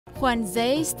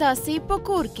ښوونځی ستاسې په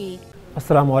کور کې.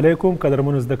 السلام علیکم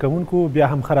قدرمنو زده کوونکو، بیا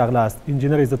هم ښه راغلاست.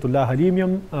 انجینر عزت الله حلیم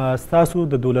یم، ستاسو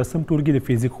د 12 ټولګي د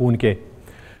فزیک ښوونکی.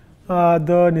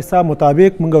 د نصاب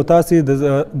مطابق موږ او تاسې د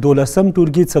 12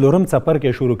 ټولګي 4م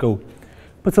څپرکی شروع کوو.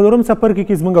 په 4م څپرکي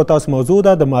کې زموږ او تاسو موضوع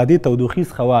ده د مادې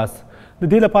تودوخیز خواص. د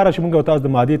دې لپاره چې موږ او تاسو د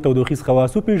مادې تودوخیز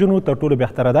خواص وپېژنو، تر ټولو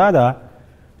بهتره دا ده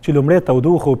چې لومړی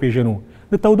تودوخه وپېژنو.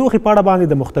 د تودوخې په اړه باندې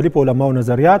د مختلفو علماو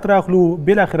نظریات راخلو،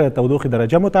 بالاخره د تودوخې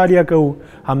درجه مطالعه کوو،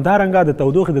 همدارنګه د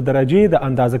تودوخې د درجې د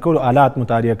اندازه کولو آلات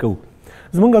مطالعه کوو.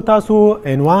 زموږ او تاسو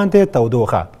عنوان دی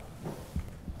تودوخه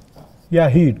یا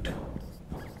هیټ.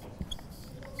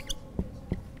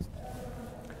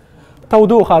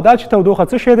 تودوخه دا چې تودوخه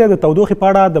څه شی دی، د تودوخې په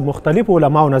اړه د مختلفو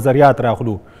علماو نظریات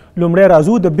راخلو. لومړی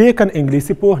راځو د بیکن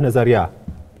انګلیسي پوه نظریه.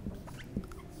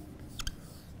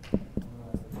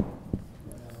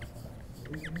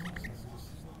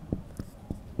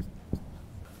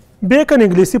 بیکن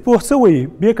انګلیسي پوه څه وایي؟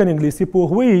 بیکن انګلیسي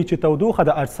پوه وایي چې تودوخه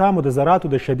د اجسامو د ذراتو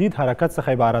د شدید حرکت څخه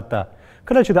عبارت ده.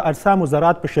 کله چې د اجسامو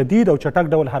ذرات په شدید او چټک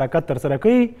ډول حرکت ترسره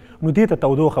کوي نو دې ته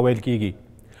تودوخه ویل کیږي.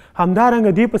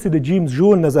 همدارنګه دې پسې د جیمز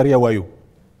جول نظریه وایو.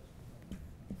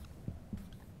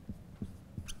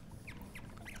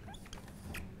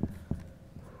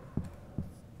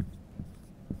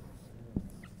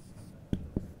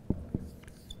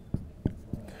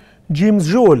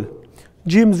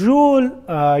 جیمز جول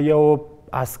یو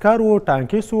عسکر و،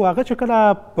 ټانکیست و. هغه چې کله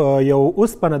په یو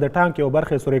اوسپنه د ټانک یو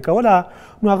برخه یې سورۍ کوله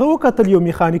نو هغه وکتل یو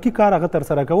میخانیکي کار هغه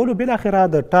ترسره کولو، بالاخره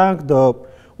د ټانک د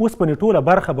اوسپنې ټوله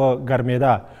برخه به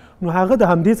ګرمېده. نو هغه د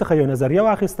همدې څخه یو نظریه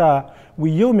واخیسته، و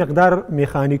یو مقدار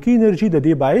میخانیکي انرژي د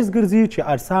دې باعث ګرځي چې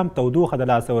اجسام تودوخه د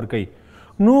لاسه ورکوي.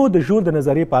 نو د ژول د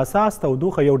نظریې په اساس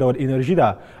تودوخه یو ډول انرژي ده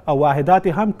او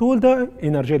واحدات هم ټول د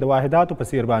انرژۍ د واحداتو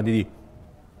په څیر باندې دي.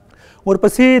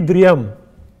 ورپسې دریم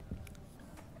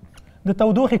د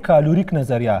تودوخې کالوریک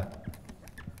نظریه.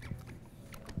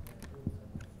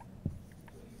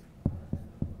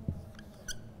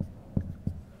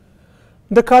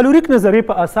 د کالوریک نظریې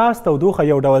په اساس تودوخه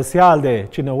یو ډول سیال دی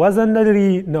چې نه وزن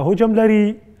لري، نه حجم لري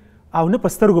او نه په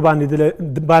سترګو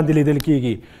باندې لیدل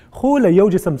کیږي، خو له یو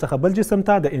جسم څخه بل جسم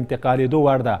ته د انتقالېدو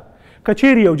وړ ده. که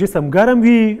چیرې یو جسم ګرم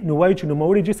وي نو وایي چې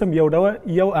نوموړي جسم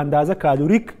یو اندازه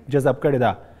کالوریک جذب کړې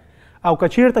ده، او که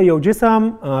چیرته یو جسم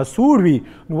سوړ وي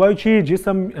نو وایو چې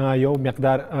جسم یو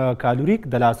مقدار کالوریک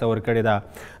د لاسه ورکړې ده.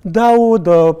 دا و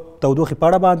د تودوخې په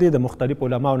اړه باندې د مختلفو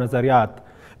علماو نظریات.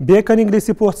 بیکن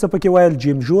انګلیسي پوه څه پکې ویل،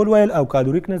 جیم جول ویل، او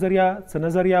کالوریک نظریه څه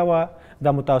نظریه وه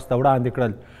دا مو تاسو ته وړاندې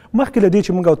کړل. مخکې له دې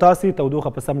چې موږ او تاسې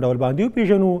تودوخه په سم ډول باندې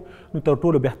وپېژنو نو تر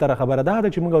ټولو بهتره خبره دا ده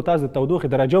چې موږ او تاسو د تودوخې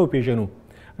درجه وپېژنو.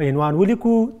 عنوان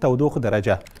ولیکو تودوخې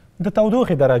درجه. د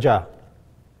تودوخې درجه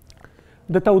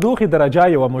د تودوخې درجه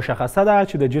یوه مشخصه ده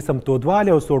چې د جسم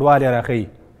تودوالی او سوړوالی راښیي.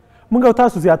 موږ او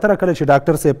تاسو زیاتره کله چې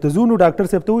ډاکټر صاحب ته ځو نو ډاکټر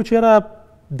صاحب ته وایو چې یاره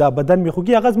دا بدن مې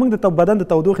خوږي، هغه زموږ د بدن د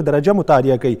تودوخې درجه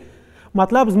مطالعه کوي.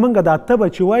 مطلب زموږ دا تبه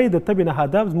چې وایي د تبې نه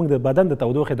هدف زموږ د بدن د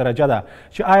تودوخې درجه ده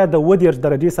چې آیا د 30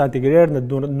 درجې سانتیګریډ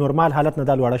نه نورمال حالت نه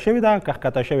دا لوړه شوې ده که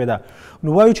ښکته شوې ده. نو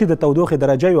وایو چې د تودوخې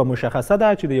درجه یوه مشخصه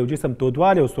ده چې د یو جسم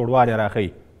تودوالی او سوړوالی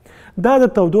راښیي. دا د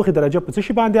تودوخې درجه په څه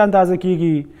شي باندې اندازه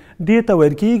کیږي؟ دې ته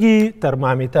ویل کیږي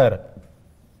ترمامیتر.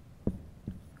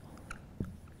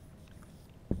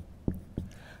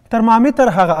 ترمامیتر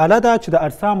هغه آله ده چې د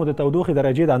اجسامو د تودوخې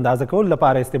درجې د اندازه کولو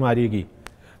لپاره استعمالیږي.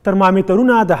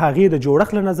 ترمامیترونه د هغې د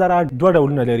جوړښت له نظره 2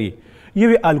 ډولونه لري.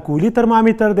 یو الکولي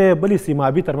ترمامیتر دی، بل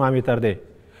سیمابي ترمامیتر دی.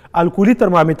 الکولي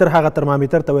ترمامیتر هغه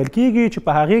ترمامیتر ته ویل کیږي چې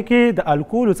په هغې کې د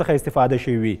الکولو څخه استفاده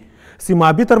شوې وي.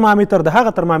 سیمابي ترمامیتر د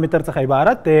هغه ترمامیتر څخه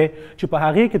عبارت دی چې په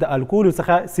هغې کې د الکولو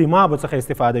څخه سیمابو څخه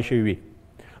استفاده شوې وي.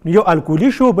 نو یو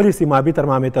الکولي شو، بل سیمابي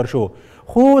ترمامیتر شو.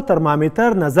 خو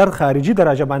ترمامیتر نظر خارجي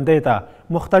درجه بندۍ ته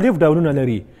مختلف ډولونه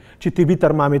لري چې طبي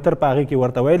ترمامیتر په هغې کې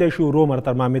ورته ویلی شو، رومر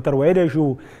ترمامیتر ویلی شو،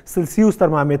 سلسیوس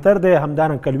ترمامیتر دی،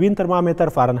 همدارنګه کلوین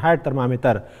ترمامیتر، فارنهایټ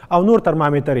ترمامیتر او نور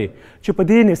ترمامیترې چې په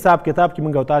دې نصاب کتاب کې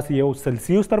موږ او تاسې یو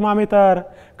سلسیوس ترمامیتر،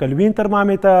 کلوین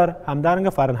ترمامیتر،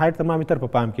 همدارنګه فارنهایټ ترمامیتر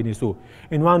په پام کې نیسو.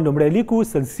 عنوان لومړی لیکو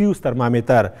سلسیوس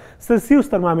ترمامیتر.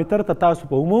 سلسیوس ترمامیتر ته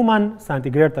تاسو په عموما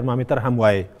سانتیګریډ ترمامیتر هم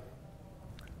وایي.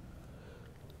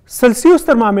 سلسیوس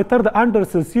ترمامیتر د انډر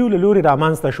سلسیو له لوري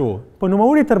رامنځته شو. په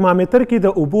نوموړي ترمامیتر کې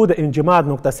د اوبو د انجماد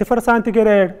نقطه 0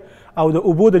 سانتیګریډ او د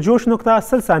اوبو د جوش نقطه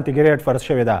 10 سانتیګریډ فرض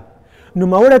شوې ده.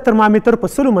 نوموړی ترمامیتر په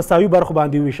 100 مساوي برخو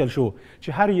باندې ویشل شو چې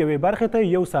هر یوې برخې ته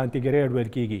 1 سانتیګریډ ویل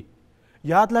کیږي.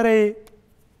 یاد لرئ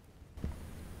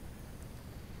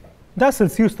دا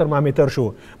سلسیوس ترمامیتر شو.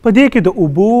 په دې کې د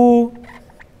اوبو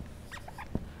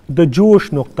د جوش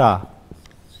نقطه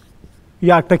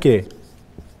یا ټکې،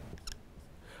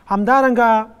 همدارنګه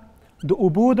د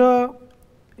اوبو د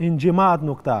انجماد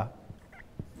نقطه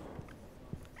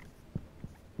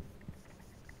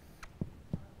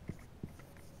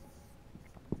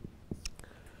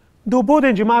د اوبو د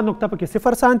انجماد نقطه پکې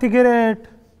 0 سانتیګریډ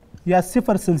یا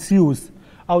 0 سلسیوس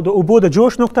او د اوبو د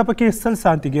جوش نقطه پکې 100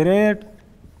 سانتیګریډ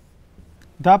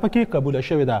دا پکې قبوله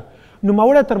شوې ده.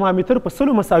 نوموړی ترمامیتر په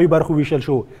 100 مساوي برخو ویشل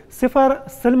شو. 0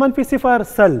 100 منفي 0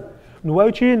 100 نو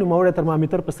وایو چې نوموړی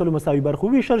ترمامیتر په 100 مساوي برخو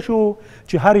ویشل شو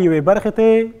چې هر یوې برخې ته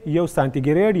 1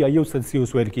 سانتیګریډ یا 1 سلسیوس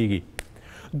ویل کیږي.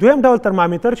 دویم ډول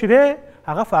ترمامیتر چې دی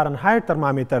هغه فارنهایت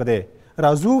ترمامیتر دی.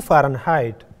 راځو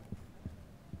فارنهایت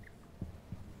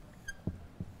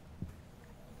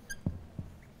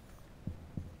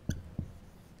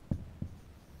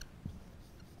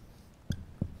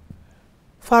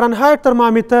فارنهایت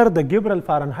ترمامیتر د ګبرل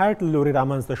فارنهایت له لوري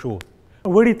رامنځته شو.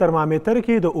 وړي ترمامیتر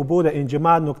کې د اوبو د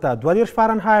انجماد نقطه 32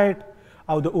 فارنهایت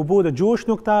او د اوبو د جوش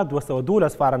نقطه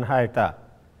 212 فارنهایت ده.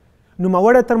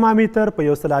 نوموړی ترمامیتر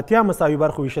په 180 مساوي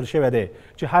برخو ویشل شوی دی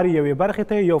چې هر یوې برخې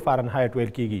ته 1 فارنهایت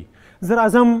ویل کیږي. زه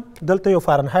راځم دلته یو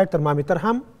فارنهایت ترمامیتر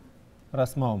هم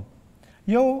رسموم.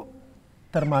 یو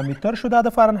ترمامیتر شو دا د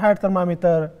فارنهایت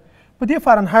ترمامیتر. په دې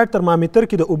فارنهایت ترمامیتر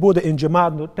کې د اوبو د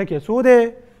انجماد ټکی څو دی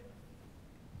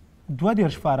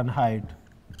 32 فارنهایت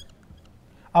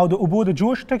او د اوبو د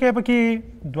جوش ټکی پکې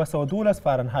 212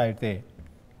 فارنهایت دی.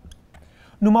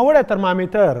 نوموړی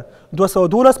ترمامیتر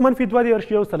 212 منفي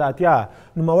 2 یو سل اتیا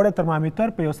نوموړی ترمامیتر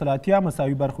په 180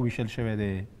 مساوي برخو ویشل شوی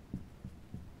دی.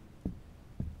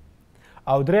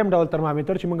 او دریم ډول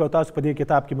ترمامیتر چې موږ او تاسو په دې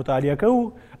کتاب کې مطالعه کوو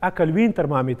کلوین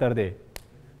ترمامیتر دی.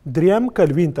 دریم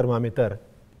کلوین ترمامیتر.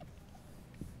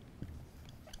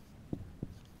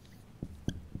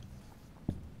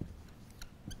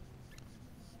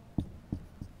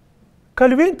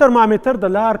 کلوین ترمامیتر د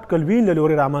لارډ کلوین له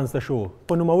لوري رامنځته شو.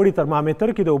 په نوموړي ترمامیتر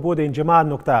کې د اوبو د انجماد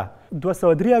نقطه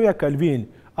 293 کلوین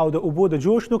او د اوبو د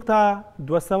جوش نقطه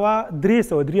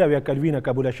 393 کلوینه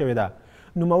قبوله شوې ده.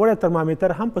 نوموړی ترمامیتر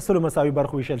هم په 100 مساوي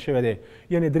برخو ویشل شوی دی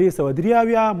یعنې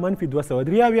 393 منفي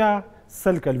 293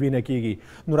 100 کلوینه کیږي.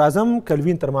 نو راځم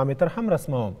کلوین ترمامیتر هم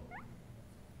رسموم.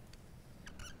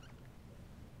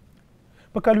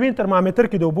 په کلوین ترمامیتر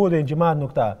کې د اوبو د انجماد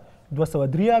نقطه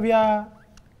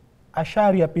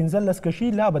 293.15 کشي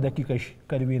لا به دقیقه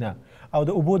کلوینه او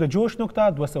د اوبو د جوش نقطه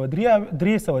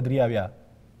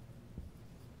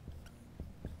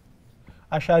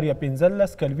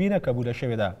 393.15 کلوینه قبوله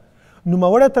شوې ده.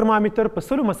 نوموړی ترمامیتر په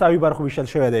 100 مساوي برخو ویشل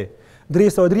شوی دی.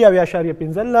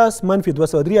 393.15 منفي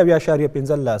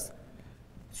 293.15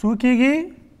 څو کیږي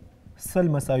 100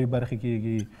 مساوي برخې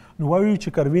کیږي. نو وایو چې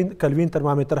کلوین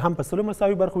ترمامیتر هم په 100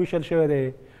 مساوي برخو ویشل شوی دی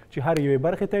چې هر یوې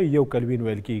برخې ته 1 کلوین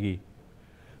ویل کیږي.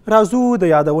 راځو د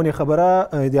یادونې خبره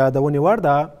د یادونې وړ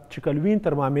ده چې کلوین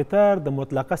ترمامیتر د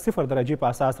مطلقه 0 درجې په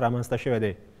اساس رامنځته شوی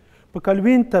دی. په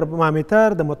کلوین ترمامیتر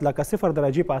د مطلقه 0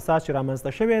 درجې په اساس چې رامنځته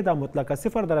شوی دا مطلقه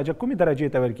 0 درجه کومې درجې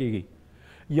ته ویل کیږي؟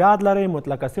 یاد لرئ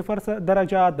مطلقه 0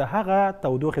 درجه د هغه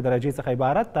تودوخې درجې څخه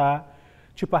عبارت ده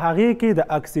چې په هغې کې د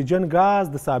اکسیجن ګاز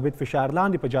د ثابت فشار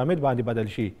لاندې په جامد باندې بدل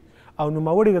شي او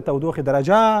نوموړې د تودوخې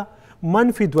درجه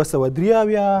منفي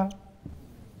 293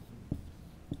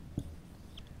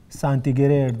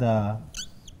 سانتیګریډ ده.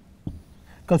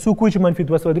 که څوک وایي چې منفي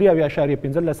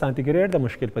 293.15 سانتیګریډ د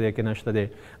مشکل په دې کې نشته دی.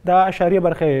 دا اشاریه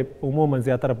برخې عموما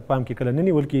زیاتره په پام کې کله نه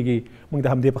نیول کیږي. موږ د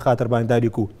همدې په خاطر باندې دا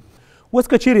لیکو. اوس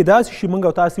که چیرې داسې شي موږ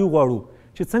او تاسې وغواړو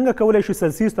چې څنګه کولی شو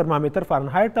سلسیوس ترمامیتر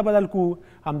فارنهایت ته بدل کړو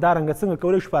همدارنګه څنګه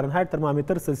کولی شو فارنهایت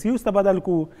ترمامیتر سلسیوس ته بدل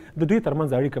کړو د دوی ترمنځ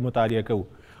اړیکه مطالعه کوو.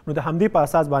 نو د همدې په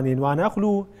اساس باندې عنوان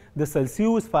اخلو د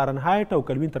سلسیوس فارنهایت او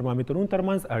کلوین ترمامیترونو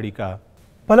ترمنځ اړیکه.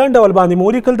 په لنډ ډول باندې مو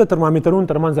ولیکل د ترمامیترونو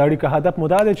ترمنځ اړیکه. هدف مو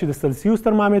دا دی چې د سلسیوس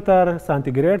ترمامیتر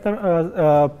سانتیګریډ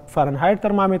فارنهایت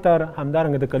ترمامیتر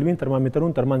همدارنګه د کلوین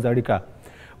ترمامیترونو ترمنځ اړیکه.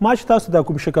 ما چې تاسو دا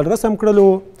کوم شکل رسم کړلو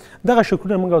دغه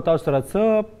شکلونه موږ او تاسو سره څه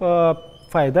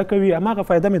فایده کوي هماغه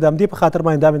فایده مې د همدې په خاطر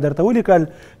باندې دا مې درته ولیکل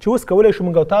چې اوس کولی شو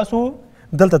موږ او تاسو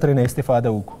دلته ترېنه استفاده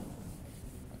وکړو.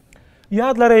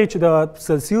 یاد لرئ چې د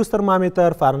سلسیوس ترمامیتر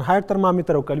فارنهایت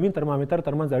ترمامیتر او کلوین ترمامیتر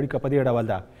ترمنځ اړیکه په دې ډول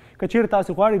ده. که چیرې تاسو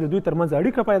غواړئ د دوی ترمنځ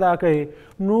اړیکه پیدا کړئ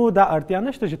نو دا اړتیا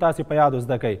نشته چې تاسو په یاد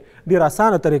زده کړئ. ډېره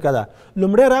اسانه طریقه ده.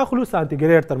 لومړی راخلو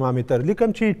سانتیګریډ ترمامیتر لیکم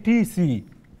چې ټي سي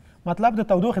مطلب د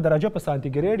تودوخې درجه په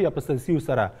سانتیګریډ یا په سلسیوس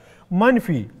سره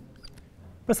منفي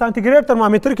په سانتیګریډ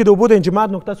ترمامیتر کې د اوبو د انجماد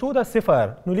نقطه څو ده 0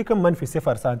 نو لیکم منفي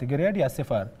 0 سانتیګریډ یا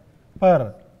 0 پر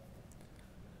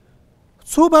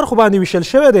څو برخو باندې ویشل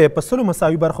شوی دی په 100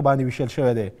 مساوي برخو باندې ویشل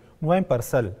شوی دی نو وایم پر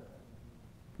 100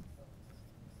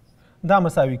 دا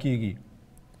مساوي کیږي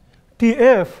ټي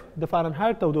اف د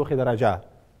فارنهایت تودوخې درجه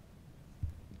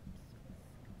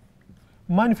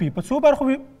منفي په څو برخو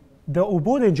د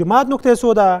اوبو د انجماد نقطې څو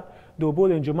ده د اوبو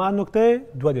د انجماد نقطې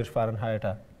 32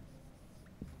 فارنهایټه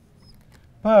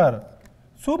پر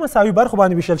څو مساوي برخو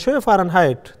باندې ویشل شوی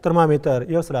فارنهایټ ترمامیتر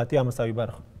 180 مساوي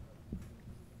برخو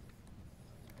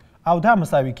او دا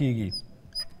مساوي کیږي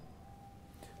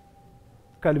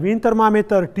کلوین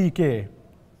ترمامیتر ټي کې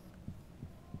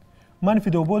منفي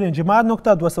د اوبو د انجماد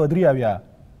نقطه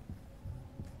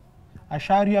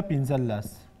 293.15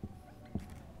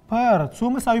 پر څو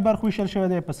مساوي برخو ویشل شوی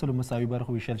دی په 100 مساوي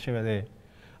برخو ویشل شوی دی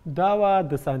دا وه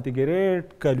د سانتیګریډ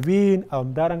کلوین او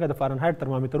همدارنګه د فارنهایټ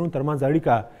ترمامیترونو ترمنځ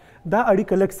اړیکه دا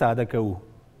اړیکه لږ ساده کوو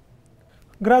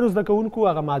ګرانو زده کوونکو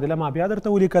هغه معادله ما بیا درته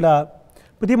ولیکله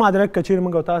په دې معادله کې که چیرې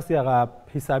موږ او تاسې هغه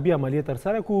حسابي عملیه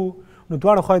ترسره کړو نو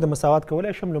دواړه خواوې د مساوات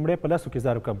کولی شم لومړی په لسو کې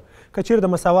ضرب کړم که چیرې د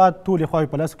مساوات ټولې خواوې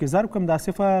په لسو کې ضرب کړم دا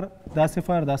صفر دا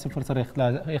صفر دا صفر سره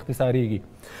اختصاریږي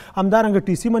همدارنګه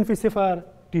ټي سي منفي صفر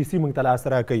ټي سي موږ ته لاسته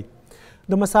راکوي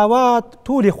د مساوات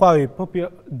ټولې خواوې په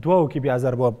دوو کې بیا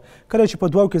ضربوم کله چې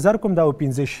په دوو کې ضرب کړم دا به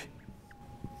 15 شي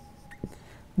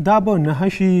دا به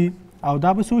 9 شي او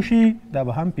دا به څو شي دا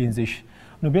به هم 15 شي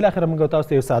نو بالاخره موږ تاسو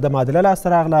ته یو ساده معادله لاسته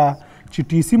راغله چې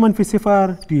ټي سي منفي صفر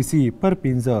ټي سي پر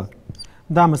 15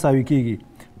 دا مساوي کیږي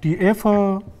ټي اف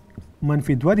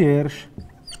منفي 22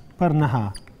 پر 9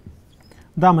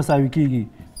 دا مساوي کیږي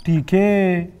ټي کې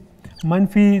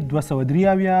منفي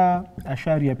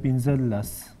 283.15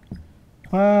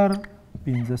 پر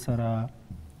 15 سره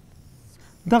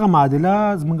دغه معادله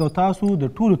زموږ او تاسو د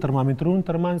ټولو ترمامیترونو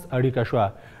ترمنځ اړیکه شوه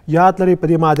یاد لرئ په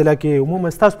دې معادله کې عموما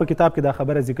ستاسو په کتاب کې دا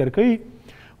خبره ذکر کوي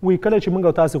وی کله چې موږ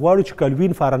او تاسو غواړو چې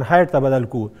کلوین فارنهایټ ته بدل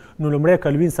کړو نو لومړی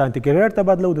کلوین سانتیګریډ ته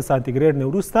بدلو د سانتیګریډ نه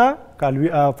وروسته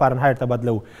فارنهایټ ته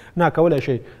بدلو نه کولی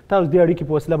شئ تاسو دې اړیکې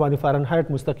په وسیله باندې فارنهایټ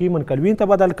مستقیما کلوین ته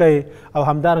بدل کړئ او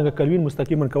همدارنګه کلوین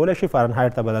مستقیما کولی شئ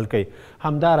فارنهایټ ته بدل کړئ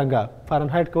همدارنګه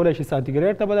فارنهایټ کولی شئ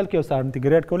سانتیګریډ ته بدل کړئ او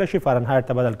سانتیګریډ کولی شئ فارنهایټ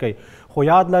ته بدل کړئ خو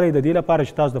یاد لرئ د دې لپاره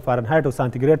چې تاسو د فارنهایټ او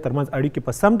سانتیګریډ ترمنځ اړیکې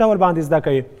په سم ډول باندې زده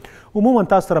کړئ عموما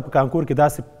تاسو سره په کانکور کې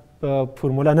داسې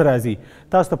فورموله نه راځي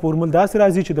تاسو ته فورمول داسې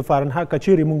راځي چې د فارنهایټ که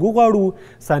چیرې موږ وغواړو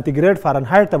سانتیګریډ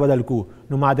فارنهایټ ته بدل کړو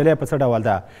نو معادله په څه ډول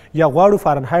ده یا غواړو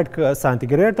فارنهایټ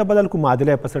سانتیګریډ ته بدل کړو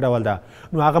معادله په څه ډول ده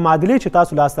نو هغه معادلې چې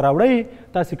تاسو لاسته راوړئ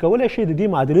تاسو کولی شئ د دې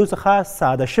معادلو څخه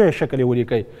ساده شوی شکل یې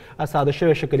ولیکئ ساده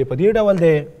شوی شکل یې په دې ډول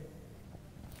دی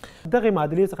دغه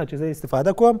معادلې څخه چې زه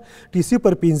استفاده کوم ټي سي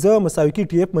پر 15 مساوي کیږي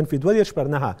ټي اف منفي 22 پر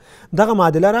 9 دغه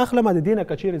معادله راخلم د دې نه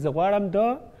که چیرې زه غواړم د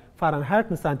فارنهایټ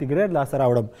نه سانتیګریډ لاسته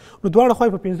راوړم نو دواړه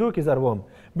خواوې په 15 کې ضربوم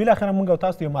بالاخره موږ او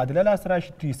تاسو ته یو معادله لاسته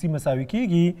راشي ټي سي مساوي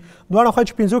کیږي دواړه خواوې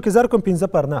چې 15 کې ضرب کړم 15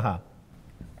 پر 9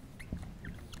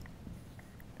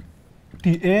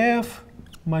 ټي اف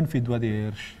منفي 22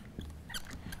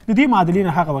 د دې معادلې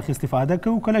نه هغه وخت استفاده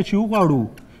کوو کله چې وغواړو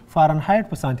فارنهایټ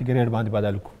په سانتیګریډ باندې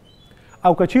بدل کړو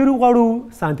او که چیرې وغواړو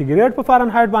سانتیګریډ په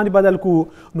فارنهایټ باندې بدل کړو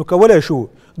نو کولی شو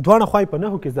دواړه خواوې په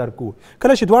 9 کې ضرب کړو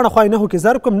کله چې دواړه خواوې 9 کې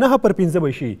ضرب کړم 9 پر 15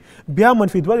 به شي بیا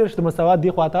منفي 22 د مساوات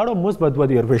دې خوا ته اړوم مثبت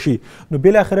 22 به شي نو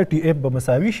بالاخره ټي اف به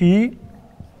مساوي شي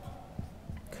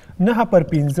 9 پر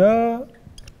 15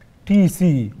 ټي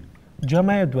سي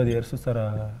جمع 22 سره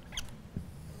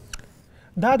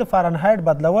دا د فارنهایټ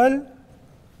بدلول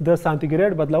د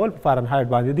سانتیګریډ بدلول په فارنهایټ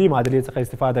باندې دې معادلې څخه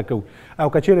استفاده کوو او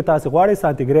که چیرې تاسو غواړئ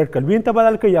سانتیګریډ کلوین ته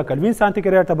بدل کړئ یا کلوین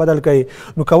سانتیګریډ ته بدل کړئ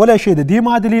نو کولی شئ د دې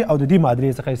معادلې او د دې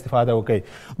معادلې څخه استفاده وکړئ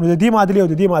نو د دې معادلې او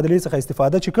د دې معادلې څخه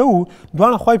استفاده چې کوو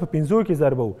دواړه خواوې په 15 کې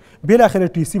ضربو بالاخره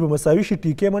ټي سي به مساوي شي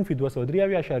ټي کې منفي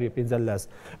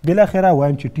 283.15 بالاخره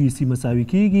وایم چې ټي سي مساوي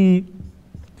کیږي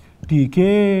ټي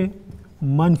کې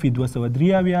منفي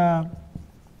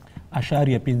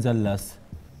 283.15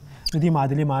 د دې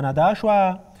معادلې معنا دا شوه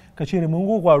که چیرې موږ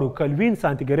وغواړو کلوین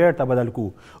سانتیګریډ ته بدل کړو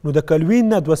نو د کلوین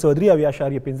نه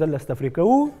 283.15 تفریق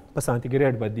کوو په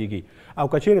سانتیګریډ بدلیږي او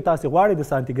که چیرې تاسې غواړئ د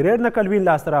سانتیګریډ نه کلوین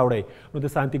لاسته راوړئ نو د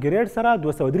سانتیګریډ سره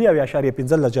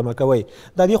 283.15 جمع کوئ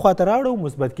دا دې خواته راوړو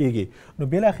مثبت کیږي نو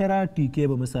بالاخره ټي کې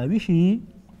به مساوي شي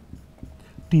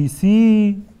ټي سي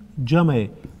جمع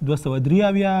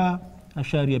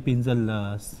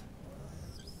 283.15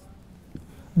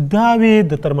 دا وې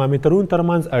د ترمامیترونو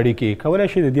ترمنځ اړیکې کولی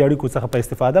شئ د دې اړیکو څخه په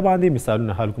استفاده باندې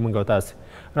مثالونه حل کړو موږ او تاسې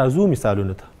راځو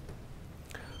مثالونو ته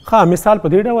ښه مثال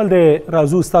په دې ډول دی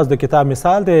راځو ستاسو د کتاب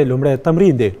مثال دی لومړی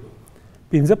تمرین دی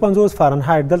 55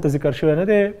 فارنهایټ دلته ذکر شوی نه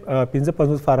دی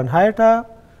 55 فارنهایټ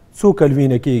څو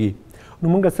کلوینه کیږي نو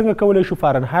موږ څنګه کولی شو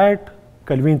فارنهایټ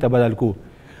کلوین ته بدل کړو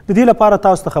د دې لپاره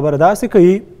تاسو ته خبره داسې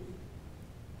کوي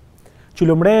چې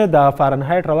لومړی د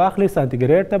فارنهایټ راواخلئ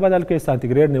سانتیګریډ ته بدل کړئ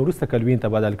سانتیګریډ نه وروسته کلوین ته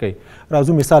بدل کړئ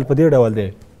راځو مثال په دې ډول دی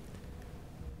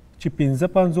چې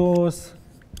 55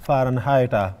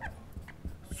 فارنهایټ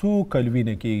څو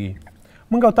کلوینه کیږي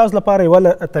موږ او تاسو لپاره یوه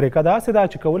طریقه داسې ده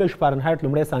چې کولی شو فارنهایټ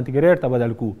لومړی سانتیګریډ ته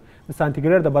بدل کړو د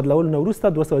سانتیګریډ د بدلولو نه وروسته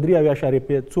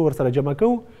 203.5 ورسره جمع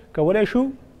کوو کولی شو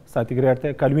سانتیګریډ ته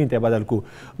کلوین ته بدل کړو.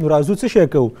 نو راځو څه شی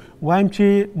کوو؟ وایم چې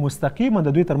مستقیما د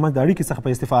دوی ترمنځ د اړیکې څخه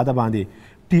په استفاده باندې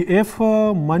TF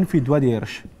 -2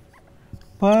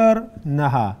 پر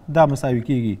 9 دا مساوي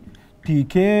کیږي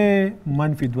TK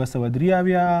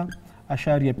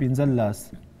 -203.15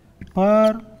 پر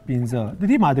 15 د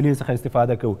دې معادلې څخه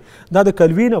استفاده کوو. دا د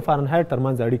کلوین او فارنهایټ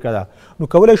ترمنځ اړیکه ده. نو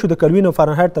کولی شو د کلوین او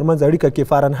فارنهایټ ترمنځ اړیکه کې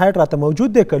فارنهایټ راته موجود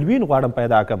دی، کلوین غواړم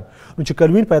پیدا کړم. نو چې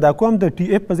کلوین پیدا کوم د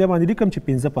TF په ځای باندې لیکم چې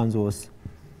 55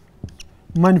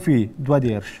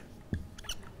 -2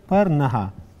 پر 9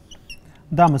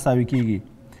 دا مساوي کیږي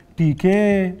TK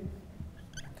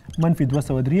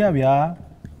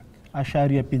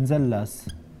 -203.15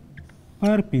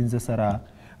 پر 15 سره.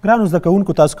 ګرانو زده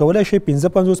کوونکو تاسو کولی شئ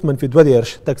 55 - 2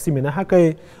 تقسیم 9 کوئ،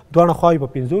 دواړه خواوې په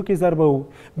 50 کې ضربو،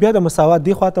 بیا د مساوات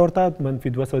دې خواته ورته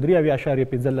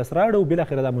 -203.15 راوړو،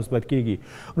 بالاخره دا مثبت کیږي.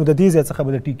 نو د دې ځای څخه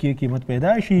به د TK قیمت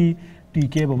پیدا شي،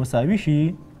 TK به مساوي شي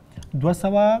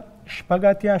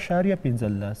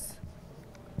 286.15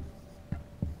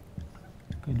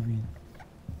 کلوین.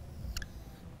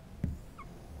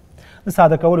 د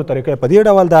ساده کولو طریقه په دې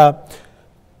ډول ده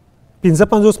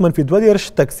 55 -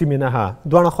 2 تقسیم 9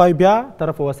 دواړه خواوې بیا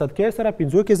طرف وسط کې سره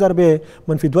 50 کې ضربې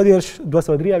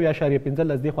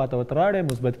 -203.15 دې خواته ورته راوړئ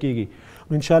مثبت کیږي.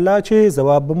 نو انشاءالله چې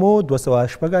ځواب به مو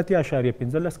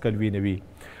 286.15 کلوین وي.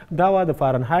 دا وه د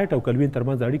فارنهایټ او کلوین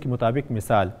ترمنځ د اړیکې مطابق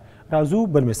مثال. راځو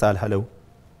بل مثال حلو.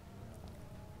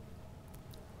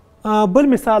 بل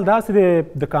مثال داسې دی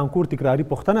د کانکور تکراري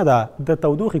پوښتنه ده د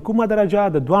تودوخې کومه درجه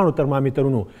د دواړو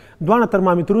ترمامیترونو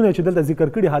چې دلته ذکر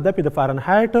کړي هدف یې د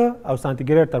فارنهایټ او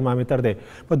سانتیګریډ ترمامیتر دی.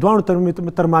 په دواړو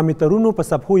ترمامیترونو په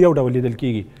صفحو یو ډول لیدل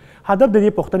کیږي. هدف د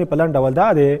دې پوښتنې په لنډ ډول دا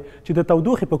دی چې د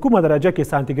تودوخې په کومه درجه کې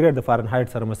سانتیګریډ د فارنهایټ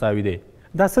سره مساوي دی.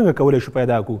 دا څنګه کولی شو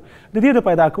پیدا کړو؟ د دې د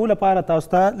پیدا کولو لپاره تاسو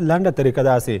ته لنډه طریقه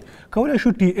داسې کولی شو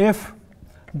TF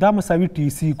دا مساوي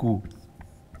TC کو.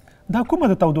 دا کومه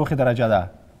د تودوخې درجه ده؟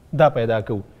 دا پیدا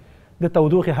کوو. د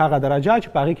تودوخې هغه درجه چې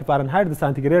په هغې کې فارنهایټ د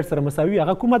سانتیګریډ سره مساوي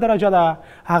هغه کومه درجه ده؟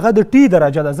 هغه د T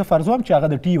درجه ده. زه فرضوم چې هغه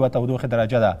د T یوه تودوخې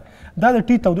درجه ده. دا د T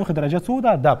تودوخې درجه څو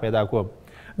ده؟ دا پیدا کوم.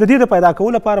 د دې د پیدا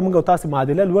کولو لپاره موږ او تاسې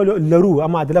معادله لرو.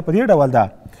 معادله په دې ډول ده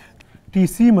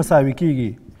TC مساوي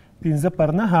کیږي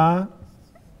 5/9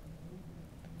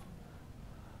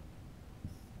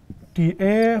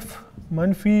 TF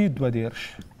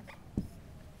 -2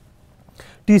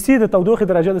 TC د تودوخې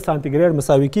درجه د سانتیګریډ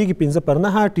مساوي کیږي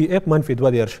 5/9 TF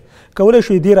 -2. کولی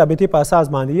شئ دې رابطې په اساس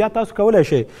باندې یا تاسو کولی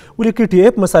شئ ولیکئ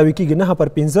TF مساوي کیږي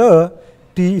 9/15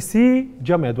 TC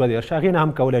جمع 2 هغې نه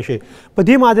هم کولی شئ. په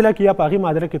دې معادله کې یا په هغې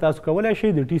معادله کې تاسو کولی شئ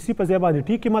د TC په ځای باندې T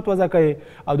قیمت وضع کوئ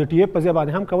او د TF په ځای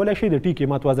باندې هم کولی شئ د T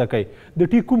قیمت وضع کوئ. د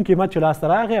T کوم قیمت چې لاسته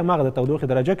راغی هماغه د تودوخې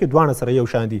درجه کې دواړه سره یو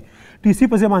شان دي. TC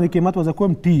په ځای باندې قیمت وضع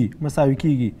کوم T مساوي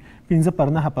کیږي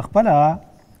 5/9 په خپله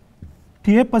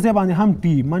TF په ځای باندې هم T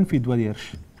 -2.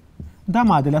 دا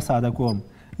معادله ساده کوم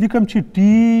لیکم چې T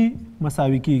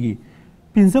مساوي کیږي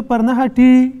 5/9 T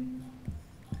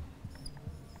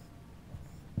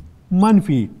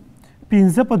منفي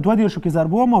 5 په 2 کې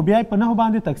ضربوم او بیا یې په 9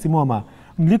 باندې تقسیموم.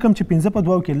 لیکم چې 5 په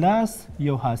 2 کې لاس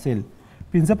یو حاصل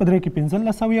 5 په 3 کې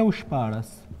 15 او یو 16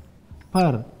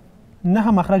 پر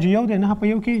 9 مخرج یو دی 9 په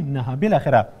یو کې 9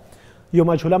 بالاخره یو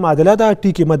مجهوله معادله ده. T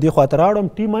قیمت دې خواته راوړم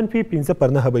T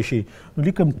 -5/9 به شي. نو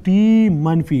لیکم T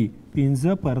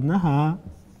 -5/9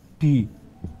 T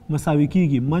مساوي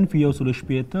کیږي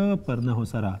 -180/9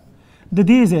 سره. د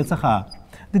دې ځای څخه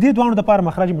د دې دواړو دپاره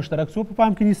مخرج مشترک څو په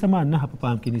پام کې نیسم؟ 9 په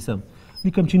پام کې نیسم.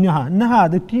 لیکم چې 9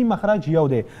 د T مخرج یو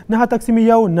دی 9 تقسیم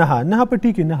یو 9 په T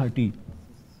کې 9 T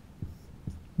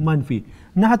منفي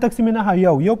 9 تقسیم 9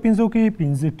 یو 5 کې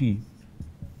 5 T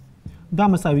دا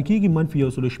مساوي کیږي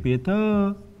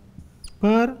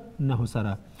 -180/9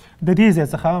 سره. د دې ځای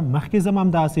څخه مخکې ځم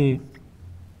همداسې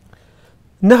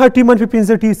 9T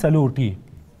 -5T 4T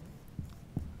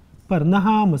پر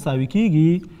 9 مساوي کیږي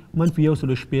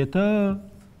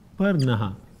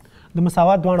 -180/9. د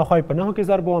مساوات دواړه خواوې په 9 کې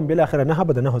ضربوم بالاخره 9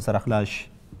 به د 9 سره خلاص شي.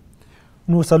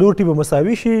 نو 4T به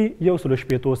مساوي شي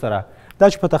 180 سره. دا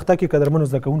چې په تخته کې قدرمنو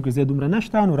زده کوونکو ځای دومره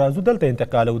نشته نو راځو دلته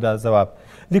انتقالو دا ځواب.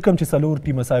 لیکم چې 4T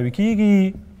مساوي کیږي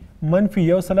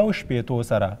 -180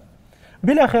 سره.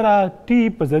 بالاخره T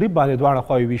په ضریب باندې دواړه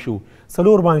خواوې ویشو.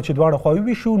 4 باندې چې دواړه خواوې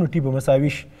ویشو نو T به مساوي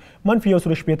شي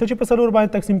 -180 چې په 4 باندې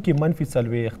تقسیم کړي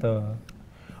 -40.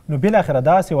 نو بالاخره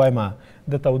داسې وایم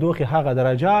د تودوخې هغه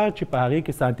درجه چې په هغې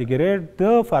کې سانتیګریډ د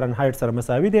فارنهایټ سره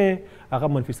مساوي دی هغه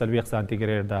 -40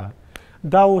 سانتیګریډ ده.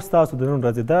 دا اوس ستاسو د نن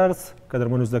ورځې درس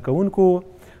قدرمنو زده کوونکو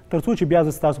تر څو چې بیا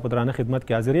زه ستاسو په درانه خدمت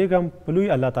کې حاضرېږم په لوی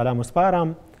الله تعالی مو سپارم.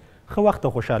 ښه وخت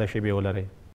او خوشحاله شېبې ولرئ.